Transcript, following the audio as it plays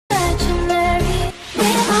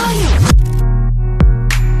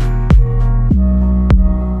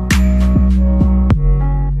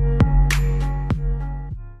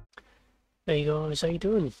guys, how you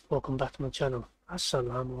doing? Welcome back to my channel.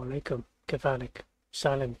 Asalaamualikum, kevalik,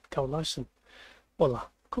 salam, kaulaisan. Hola,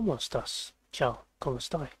 ¿cómo estás? Ciao, ¿cómo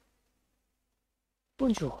estás?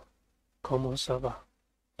 Bonjour, ¿cómo ça va?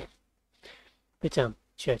 Vitam,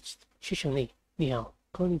 chet, shishani, ni hao,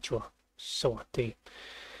 konnichiwa, sawati.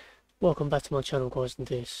 Welcome back to my channel, guys and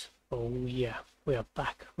dears. Oh yeah, we are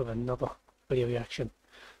back with another video reaction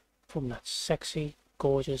from that sexy,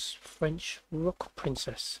 gorgeous French rock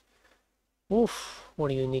princess. Oof,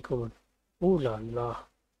 what a unique woman. Ooh la la.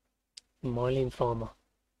 MYLENE Farmer.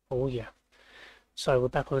 Oh yeah. So we're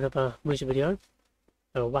back on another music video.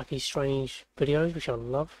 A wacky, strange videos, which I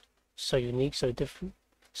love. So unique, so different,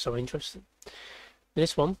 so interesting.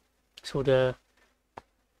 This one is called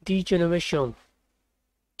Degeneration.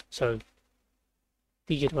 So,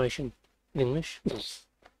 Degeneration in English.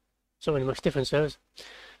 So many much difference there.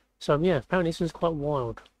 So yeah, apparently this one's quite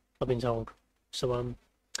wild, I've been told. So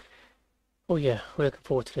oh yeah, we're looking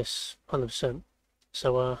forward to this, 100%.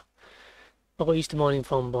 So I got used to MYLENE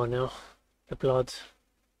Farmer by now. The blood,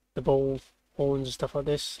 the ball, horns and stuff like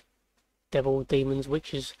this. Devil, demons,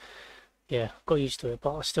 witches. Yeah, got used to it,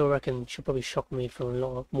 but I still reckon she'll probably shock me from a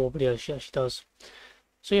lot of more videos she actually does.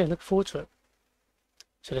 So yeah, looking forward to it.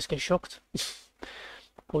 So let's get shocked.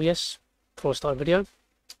 Well yes, before I start the video,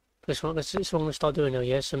 this is what I'm going to start doing now,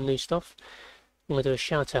 yeah, some new stuff. I'm going to do a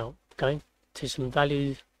shout out, okay, to some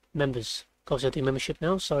valued members. Obviously I do membership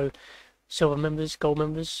now, so silver members, gold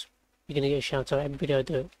members, you're going to get a shout out every video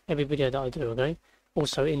that I do, okay?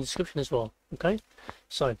 Also in the description as well, okay?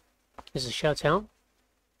 So, this is a shout out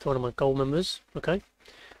to one of my gold members, okay?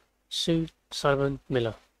 Sullivan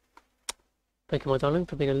Miller. Thank you, my darling,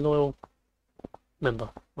 for being a loyal member,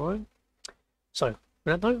 alright? So, on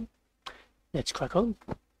that note, let's crack on.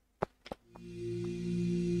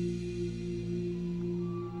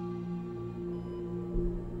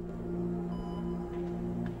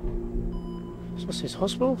 So what's this,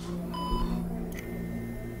 hospital?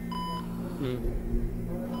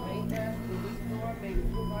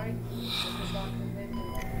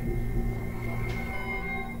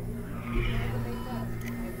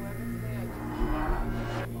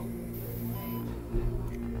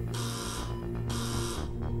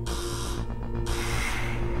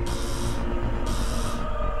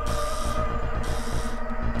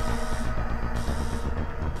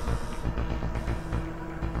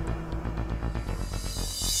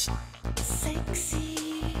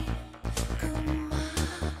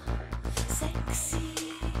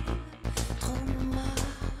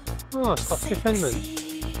 Oh, it's got Fifth Element.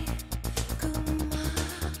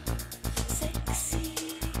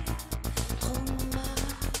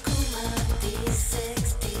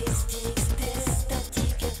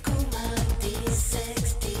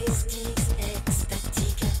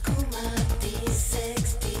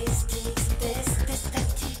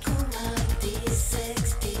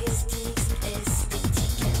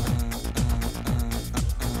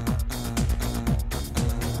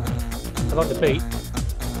 I like the beat.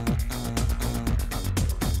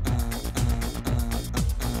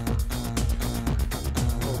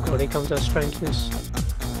 Oh, here comes that strangeness.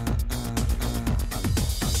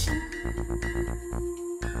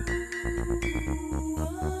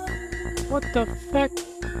 What the feck?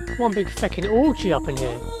 One big feckin' orgy up in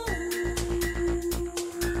here.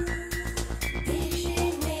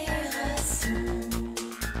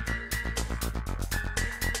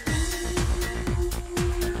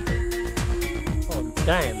 Oh,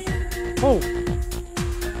 damn. Oh!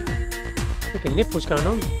 Freaking nipples going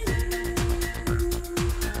on.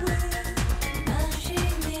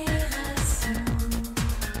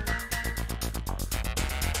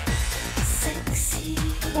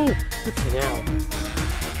 Oh, flipping out.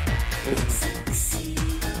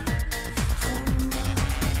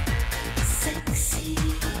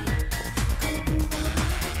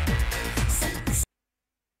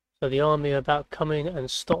 So the army are about to come in and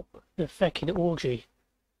stop the feckin' orgy.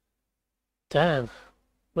 Damn.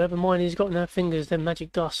 Wherever MYLENE's got in her fingers, then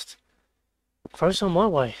magic dust. Throw some my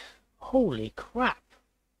way. Holy crap.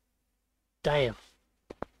 Damn.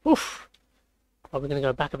 Oof. Oh, we're going to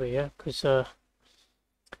go back a bit, yeah? Because,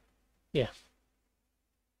 yeah.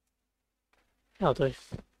 That'll do.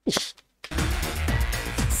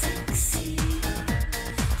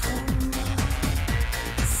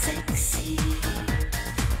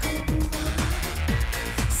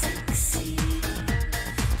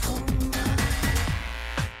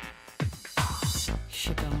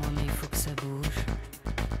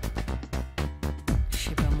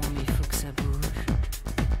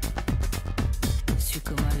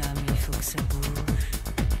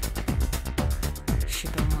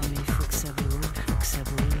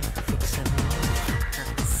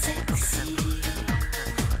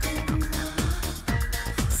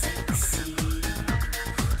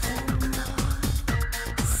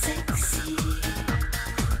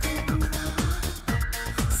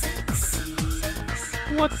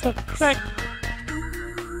 What the frick?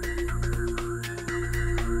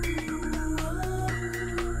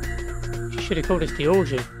 She should have called this the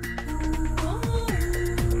orgy.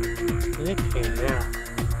 Look at that.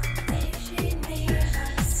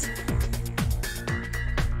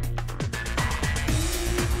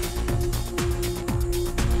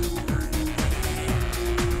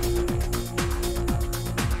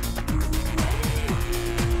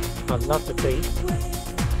 I love the beat.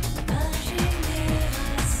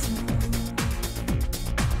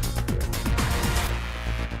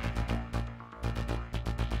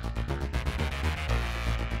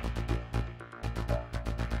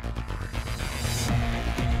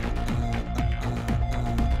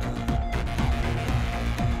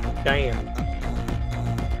 Damn.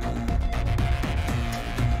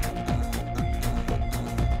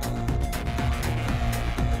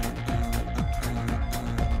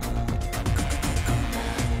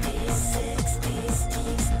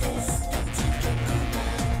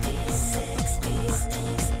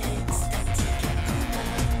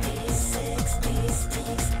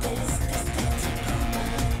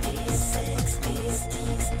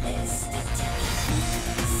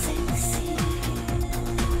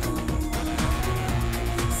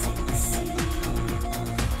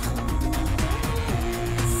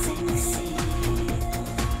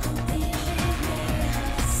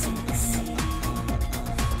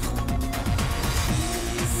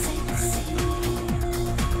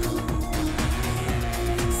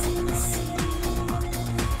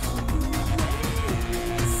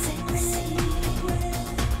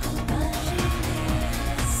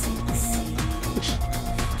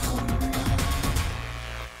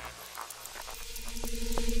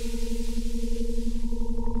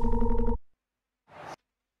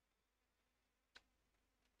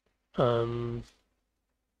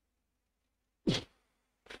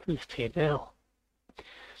 Flip it now.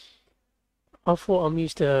 I thought I'm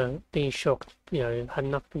used to being shocked, you know, had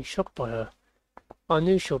enough being shocked by her. I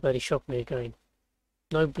knew she'll barely shock me again.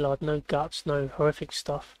 No blood, no guts, no horrific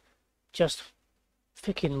stuff. Just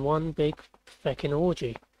fucking one big fucking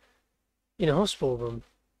orgy. In a hospital room.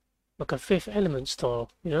 Like a Fifth Element style,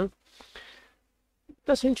 you know?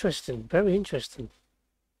 That's interesting, very interesting.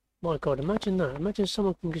 My God, imagine that. Imagine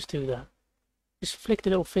someone can just do that. Just flick the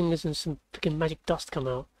little fingers and some freaking magic dust come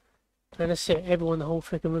out. And that's it. Everyone in the whole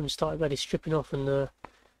freaking room started ready stripping off and,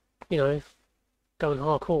 you know, going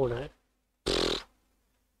hardcore on it.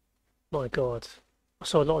 My God. I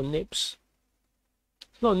saw a lot of nips.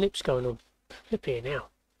 A lot of nips going on. Flip here now.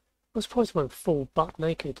 I'm surprised I went full butt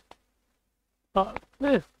naked. But,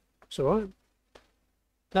 yeah, it's alright.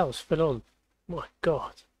 That was full on. My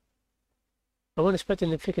God. I wasn't expecting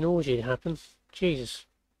the freaking orgy to happen. Jesus.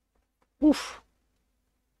 Oof.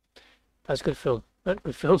 That's a good film. That's a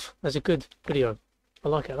good film. That's a good video. I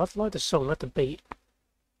like it. I like the song. I like the beat.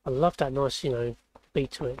 I love that nice, you know,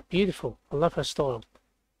 beat to it. Beautiful. I love her style.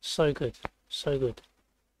 So good. So good.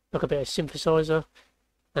 Like a bit of synthesizer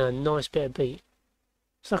and a nice bit of beat.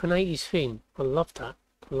 It's like an 80s theme. I love that.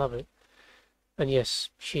 I love it. And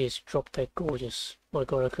yes, she is drop dead gorgeous. My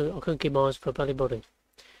God, I couldn't keep my eyes for her bloody body.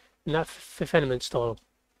 And that Fifth Element style.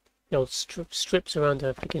 The old strips around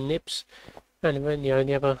her freaking nips. And then, you know,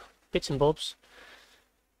 the other bits and bobs.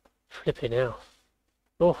 Flip it now.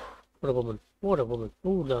 Oh, what a woman. What a woman.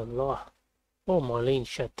 Ooh la la. Oh, Mylene,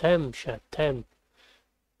 Shatem.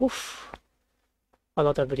 Oof. I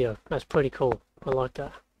like that video. That's pretty cool. I like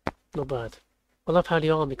that. Not bad. I love how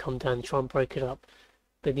the army come down and try and break it up.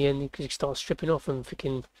 But in the end, you start stripping off and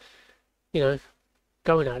freaking, you know,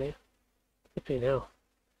 going at it. Flip it now.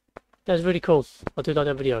 That's really cool. I do like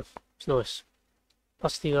that video. It's nice.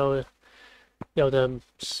 Plus the old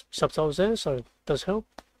subtitles there, so it does help.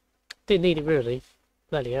 Didn't need it really.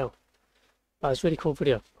 Bloody hell. But it's a really cool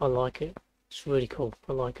video. I like it. It's really cool.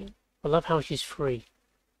 I like it. I love how she's free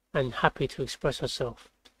and happy to express herself.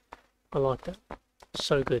 I like that.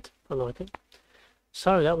 So good. I like it.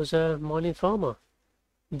 So that was MYLENE Farmer.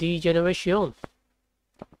 Degeneration.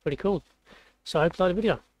 Pretty cool. So I hope you liked the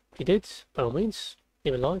video. If you did, by all means,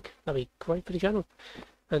 leave a like. That'd be great for the channel.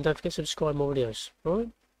 And don't forget to subscribe more videos. Alright?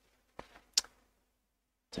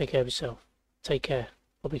 Take care of yourself. Take care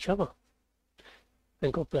of each other.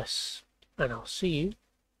 And God bless. And I'll see you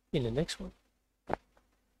in the next one.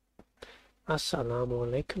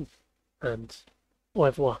 Asalaamualikum. And au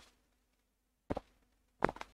revoir.